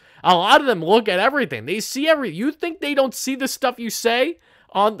 folks. A lot of them look at everything. They see everything. You think they don't see the stuff you say?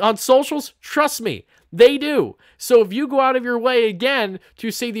 on socials, trust me, they do. So if you go out of your way again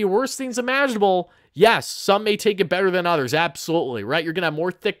to say the worst things imaginable, yes, some may take it better than others. Absolutely, right? You're going to have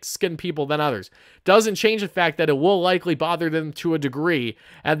more thick-skinned people than others. Doesn't change the fact that it will likely bother them to a degree,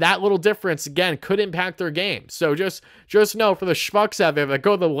 and that little difference, again, could impact their game. So just know for the schmucks out there that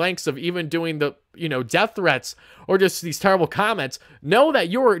go the lengths of even doing the, death threats or just these terrible comments, know that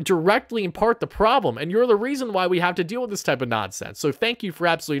you're directly in part the problem, and you're the reason why we have to deal with this type of nonsense. So thank you for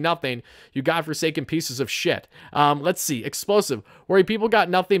absolutely nothing, you godforsaken pieces of shit. Let's see. Explosive. Where people got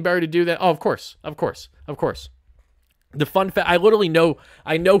nothing better to do than... Oh, of course. The fun fact,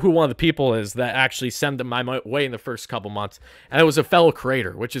 I know who one of the people is that actually sent them my way in the first couple months, and it was a fellow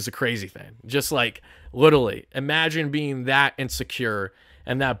creator, which is a crazy thing. Just like, literally, imagine being that insecure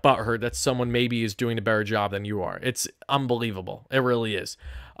and that butthurt that someone maybe is doing a better job than you are. It's unbelievable. It really is.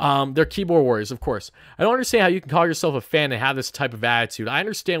 They're keyboard warriors, of course. I don't understand how you can call yourself a fan and have this type of attitude. I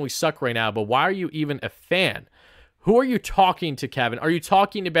understand we suck right now, but why are you even a fan? Who are you talking to, Kevin? Are you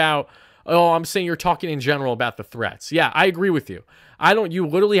talking about... Oh, I'm saying you're talking in general about the threats. Yeah, I agree with you. You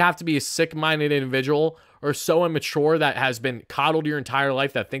literally have to be a sick-minded individual or so immature that has been coddled your entire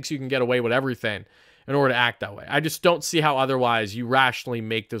life that thinks you can get away with everything in order to act that way. I just don't see how otherwise you rationally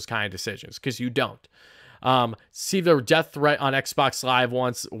make those kind of decisions, because you don't. See the death threat on Xbox Live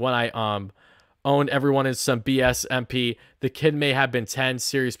once when I owned everyone in some BS MP. The kid may have been 10,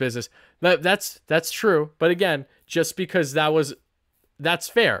 serious business. That's true. But again, just because that's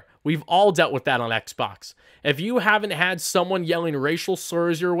fair. We've all dealt with that on Xbox. If you haven't had someone yelling racial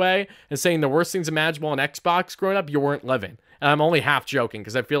slurs your way and saying the worst things imaginable on Xbox growing up, you weren't living. And I'm only half joking,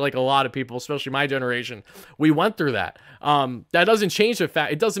 because I feel like a lot of people, especially my generation, we went through that. That doesn't change the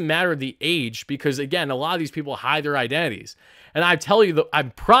fact. It doesn't matter the age, because, again, a lot of these people hide their identities. And I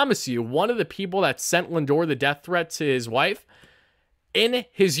promise you, one of the people that sent Lindor the death threat to his wife, in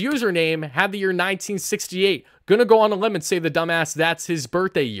his username had the year 1968. Gonna go on a limb and say the dumbass that's his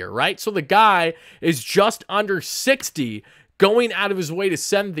birthday year, right? So the guy is just under 60, going out of his way to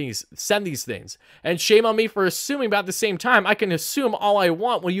send these things. And shame on me for assuming, about the same time, I can assume all I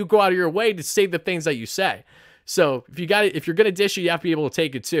want when you go out of your way to say the things that you say. So if you're gonna dish it, you have to be able to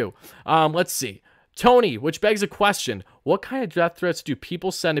take it too. Let's see. Tony, which begs a question: what kind of death threats do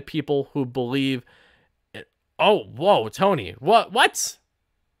people send to people who believe... Oh, whoa, Tony. What?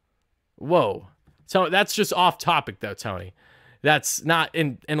 Whoa. So that's just off topic, though, Tony. That's not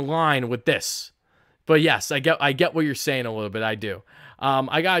in line with this. But yes, I get what you're saying a little bit. I do.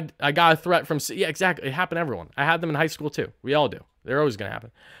 I got a threat from... Yeah, exactly. It happened to everyone. I had them in high school, too. We all do. They're always going to happen.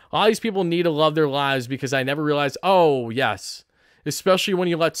 All these people need to love their lives, because I never realized... Oh, yes. Especially when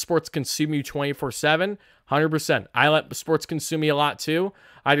you let sports consume you 24/7. 100%. I let sports consume me a lot, too.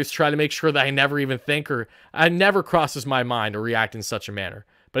 I just try to make sure that I never even think, or it never crosses my mind to react in such a manner.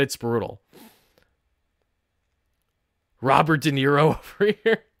 But it's brutal. Robert De Niro over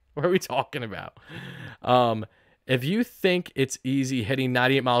here? What are we talking about? If you think it's easy hitting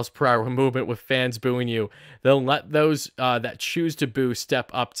 98 miles per hour movement with fans booing you, then let those that choose to boo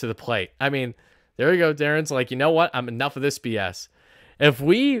step up to the plate. I mean, there you go. Darren's like, you know what? I'm enough of this BS. If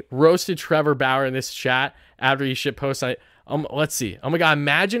we roasted Trevor Bauer in this chat after he shit posts on it, let's see. Oh my God,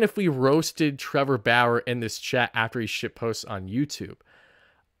 imagine if we roasted Trevor Bauer in this chat after he shit posts on YouTube.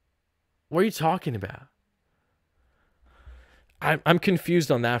 What are you talking about? I'm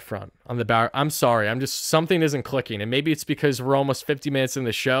confused on that front, on the Bauer. I'm sorry. Something isn't clicking. And maybe it's because we're almost 50 minutes in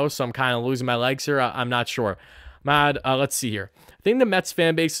the show, so I'm kind of losing my legs here. I'm not sure. Mad, let's see here. I think the Mets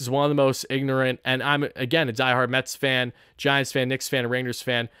fan base is one of the most ignorant, and I'm, again, a diehard Mets fan, Giants fan, Knicks fan, Rangers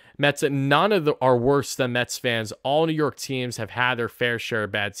fan. Mets, none of them are worse than Mets fans. All New York teams have had their fair share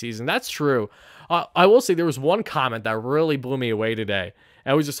of bad seasons. That's true. I will say there was one comment that really blew me away today.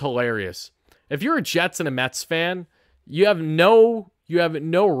 It was just hilarious. If you're a Jets and a Mets fan, you have no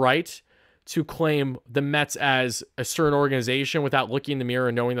right to claim the Mets as a certain organization without looking in the mirror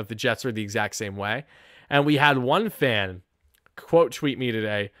and knowing that the Jets are the exact same way. And we had one fan quote tweet me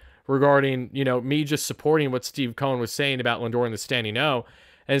today regarding, me just supporting what Steve Cohen was saying about Lindor and the standing O,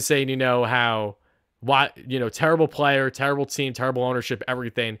 and saying, how, terrible player, terrible team, terrible ownership,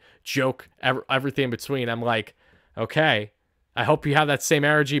 everything, joke, everything in between. I'm like, okay, I hope you have that same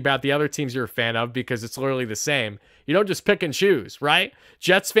energy about the other teams you're a fan of, because it's literally the same. You don't just pick and choose, right?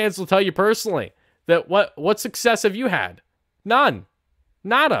 Jets fans will tell you personally that what success have you had? None.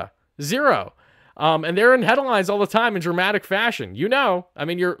 Nada. Zero. And they're in headlines all the time in dramatic fashion. I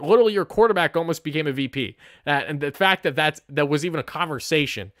mean, your quarterback almost became a VP. And the fact that was even a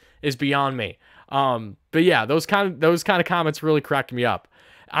conversation is beyond me. But yeah, those kind of comments really cracked me up.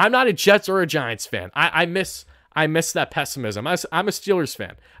 I'm not a Jets or a Giants fan. I miss I miss that pessimism. I'm a Steelers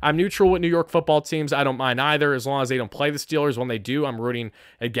fan. I'm neutral with New York football teams. I don't mind either, as long as they don't play the Steelers. When they do, I'm rooting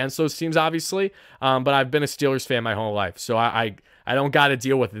against those teams, obviously. But I've been a Steelers fan my whole life, so I don't got to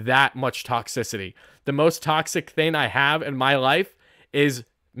deal with that much toxicity. The most toxic thing I have in my life is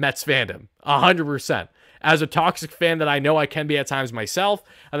Mets fandom, 100%. As a toxic fan that I know I can be at times myself,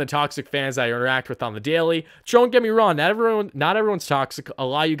 and the toxic fans I interact with on the daily. Don't get me wrong, not everyone's toxic. A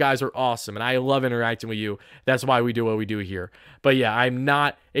lot of you guys are awesome, and I love interacting with you. That's why we do what we do here. But yeah, I'm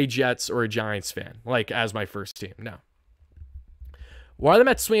not a Jets or a Giants fan, like as my first team. No. Why are the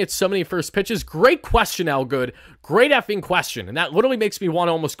Mets swinging at so many first pitches? Great question, Elgood. Great effing question. And that literally makes me want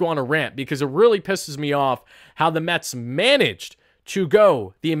to almost go on a rant, because it really pisses me off how the Mets managed to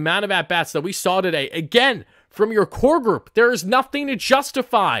go the amount of at-bats that we saw today. Again, from your core group, there is nothing to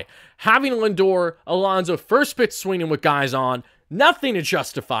justify having Lindor, Alonso, first pitch swinging with guys on. Nothing to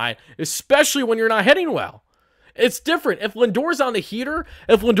justify, especially when you're not hitting well. It's different. If Lindor's on the heater,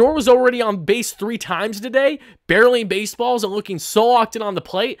 if Lindor was already on base 3 times today, barreling baseballs and looking so locked in on the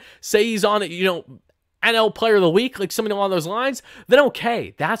plate, say he's on, NL Player of the Week, like something along those lines, then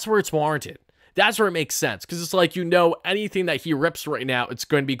okay, that's where it's warranted. That's where it makes sense, because it's like, anything that he rips right now, it's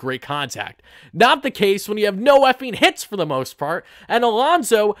going to be great contact. Not the case when you have no effing hits for the most part, and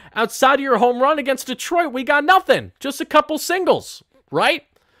Alonso, outside of your home run against Detroit, we got nothing. Just a couple singles, right?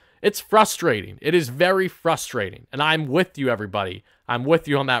 It's frustrating. It is very frustrating, and I'm with you, everybody. I'm with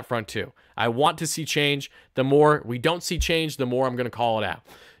you on that front, too. I want to see change. The more we don't see change, the more I'm going to call it out.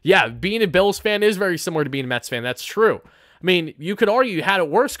 Yeah, being a Bills fan is very similar to being a Mets fan. That's true. I mean, you could argue you had it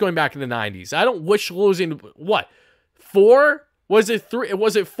worse going back in the 90s. I don't wish losing, what, 4? Was it 3?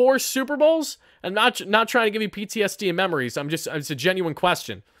 Was it 4 Super Bowls? I'm not trying to give you PTSD and memories. It's a genuine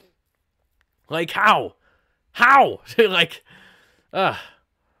question. Like, how? Like,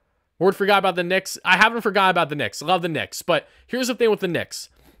 Ward forgot about the Knicks. I haven't forgot about the Knicks. I love the Knicks. But here's the thing with the Knicks.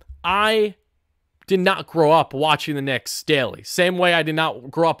 I did not grow up watching the Knicks daily. Same way I did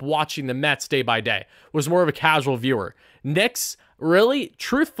not grow up watching the Mets day by day. Was more of a casual viewer. Knicks, really,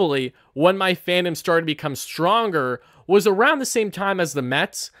 truthfully, when my fandom started to become stronger, was around the same time as the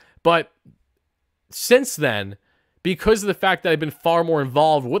Mets. But since then, because of the fact that I've been far more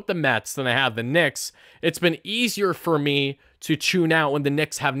involved with the Mets than I have the Knicks, it's been easier for me to tune out when the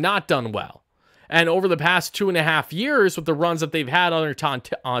Knicks have not done well. And over the past 2.5 years, with the runs that they've had under Tom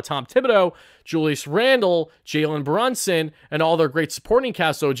Thibodeau, Julius Randle, Jalen Brunson, and all their great supporting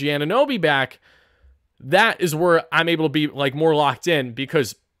cast, OG Anunoby back, that is where I'm able to be like more locked in,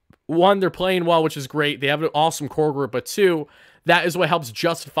 because 1, they're playing well, which is great. They have an awesome core group, but 2, that is what helps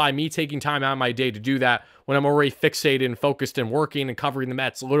justify me taking time out of my day to do that when I'm already fixated and focused and working and covering the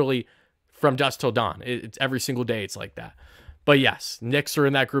Mets literally from dusk till dawn. It's every single day it's like that. But yes, Knicks are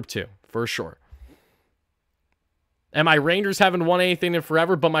in that group too, for sure. And my Rangers haven't won anything in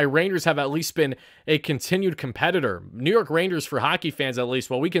forever, but my Rangers have at least been a continued competitor. New York Rangers, for hockey fans at least,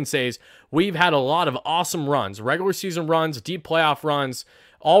 what we can say is we've had a lot of awesome runs, regular season runs, deep playoff runs,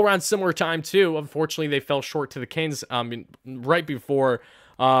 all around similar time too. Unfortunately, they fell short to the Kings right before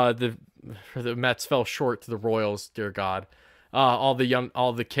the Mets fell short to the Royals. Dear God, all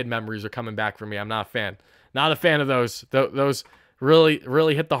the kid memories are coming back for me. I'm not a fan. Not a fan of those. Those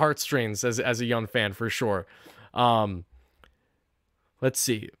really hit the heartstrings as a young fan, for sure. Let's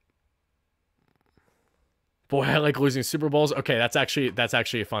see. Boy, I like losing Super Bowls. Okay, that's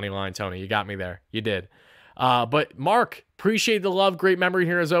actually a funny line, Tony. You got me there. You did. But Mark, appreciate the love. Great memory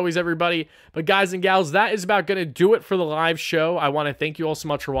here as always, everybody. But guys and gals, that is about going to do it for the live show. I want to thank you all so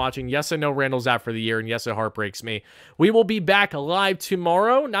much for watching. Yes, I know Randall's out for the year, and yes, it heartbreaks me. We will be back live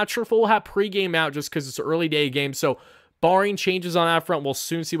tomorrow. Not sure if we'll have pregame out just because it's an early day game. So barring changes on that front, we'll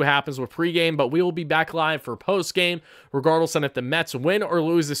soon see what happens with pregame, but we will be back live for postgame, regardless on if the Mets win or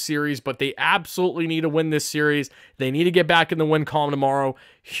lose the series, but they absolutely need to win this series. They need to get back in the win column tomorrow.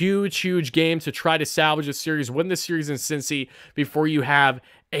 Huge game to try to salvage a series, win the series in Cincy before you have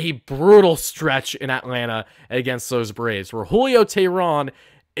a brutal stretch in Atlanta against those Braves, where Julio Teheran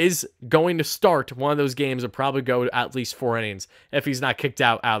is going to start one of those games and probably go at least 4 innings if he's not kicked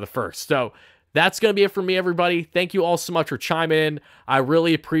out of the first. So that's going to be it for me, everybody. Thank you all so much for chiming in. I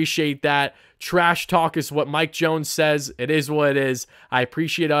really appreciate that. Trash talk is what Mike Jones says. It is what it is. I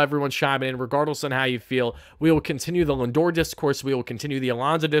appreciate everyone chiming in, regardless on how you feel. We will continue the Lindor discourse. We will continue the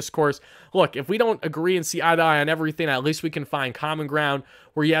Alonso discourse. Look, if we don't agree and see eye to eye on everything, at least we can find common ground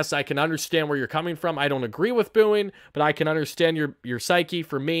where, yes, I can understand where you're coming from. I don't agree with booing, but I can understand your psyche.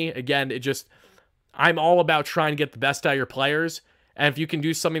 For me, again, I'm all about trying to get the best out of your players. And if you can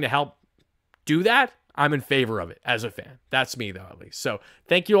do something to help do that, I'm in favor of it as a fan. That's me, though, at least. So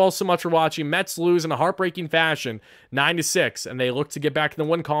thank you all so much for watching. Mets lose in a heartbreaking fashion, 9-6, and they look to get back in the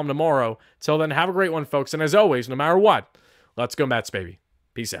win column tomorrow. Till then, have a great one, folks. And as always, no matter what, let's go Mets, baby.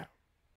 Peace out.